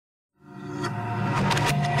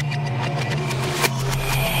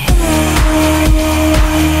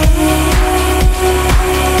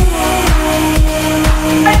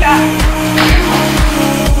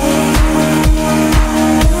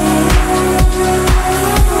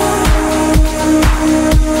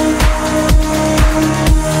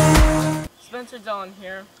Colin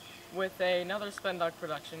here with another Spendog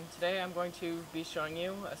production. Today I'm going to be showing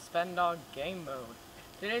you a Spendog game mode.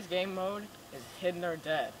 Today's game mode is Hidden or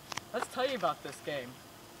Dead. Let's tell you about this game.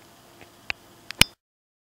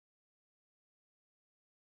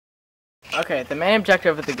 Okay, the main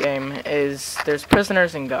objective of the game is there's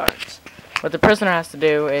prisoners and guards. What the prisoner has to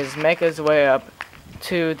do is make his way up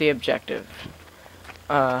to the objective.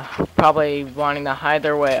 Probably wanting to hide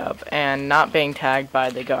their way up and not being tagged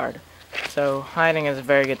by the guard. So hiding is a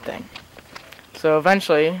very good thing. So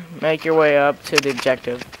eventually make your way up to the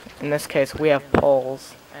objective. In this case we have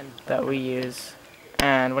poles that we use,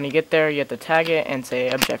 and when you get there you have to tag it and say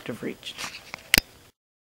objective reached.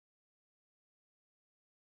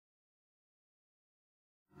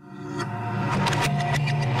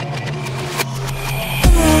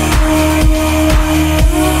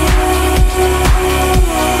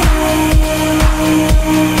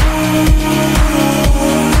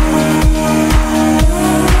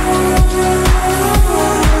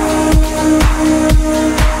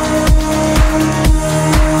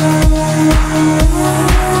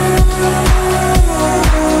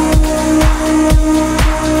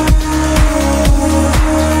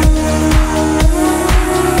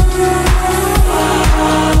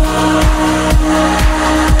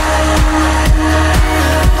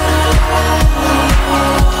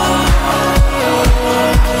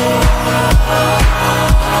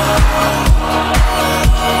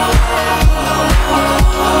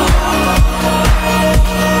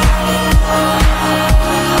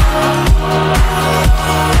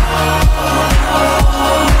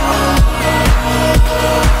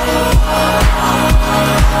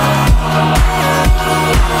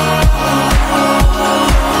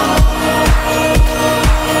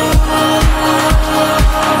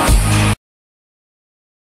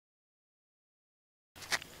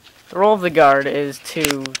 The role of the guard is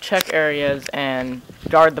to check areas and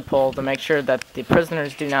guard the pole to make sure that the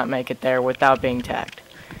prisoners do not make it there without being tagged.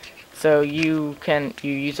 So you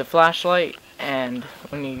use a flashlight, and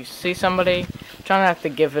when you see somebody, try not to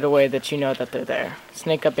give it away that you know that they're there.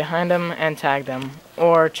 Sneak up behind them and tag them,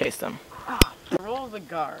 or chase them. The role of the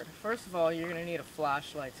guard. First of all, you're going to need a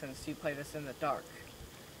flashlight since you play this in the dark,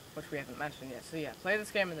 which we haven't mentioned yet. So yeah, play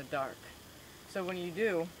this game in the dark. So when you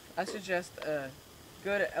do, I suggest a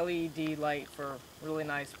good LED light for really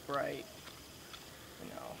nice bright,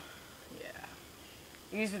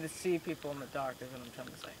 easy to see people in the dark is what I'm trying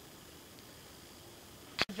to say.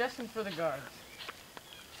 Suggestion for the guards.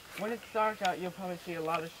 When it's dark out, you'll probably see a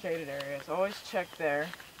lot of shaded areas. Always check there,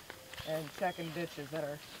 and check in ditches that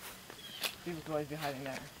are, people could always be hiding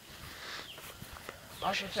there.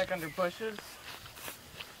 Also check under bushes,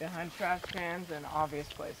 behind trash cans, and obvious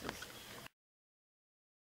places.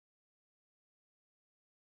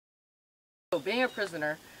 So, being a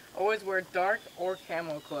prisoner, always wear dark or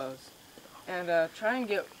camo clothes, and try and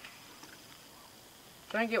get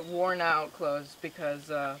worn out clothes,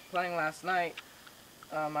 because playing last night,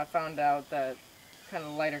 I found out that kind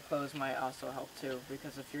of lighter clothes might also help too,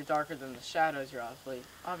 because if you're darker than the shadows, you're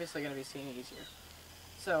obviously going to be seen easier.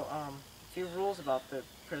 So, a few rules about the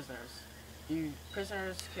prisoners.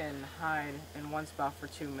 Prisoners can hide in one spot for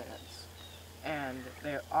 2 minutes, and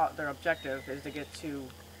their objective is to get to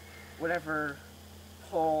whatever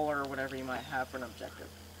pole or whatever you might have for an objective.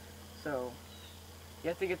 So you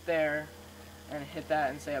have to get there and hit that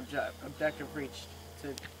and say objective reached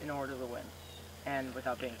in order to win, and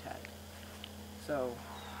without being tagged. So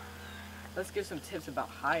let's give some tips about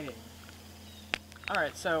hiding.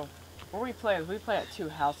 Alright, so where we play is we play at two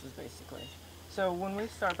houses basically. So when we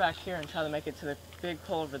start back here and try to make it to the big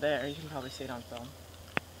pole over there, you can probably see it on film.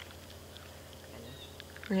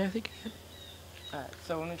 Yeah, I think you can. Alright,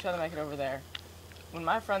 so when we try to make it over there, when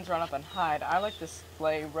my friends run up and hide, I like to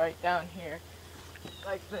lay right down here,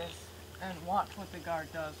 like this, and watch what the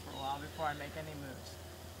guard does for a while before I make any moves.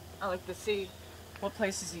 I like to see what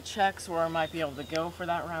places he checks, where I might be able to go for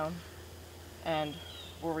that round, and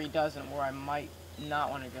where he doesn't, where I might not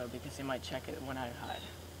want to go because he might check it when I hide.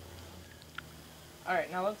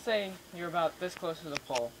 Alright, now let's say you're about this close to the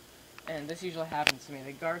pole, and this usually happens to me.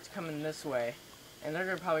 The guard's coming this way, and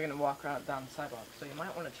they're probably going to walk around down the sidewalk. So you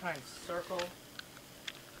might want to try and circle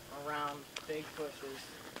around big bushes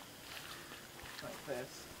like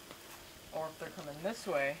this. Or if they're coming this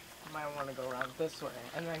way, you might want to go around this way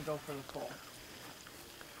and then go for the pole.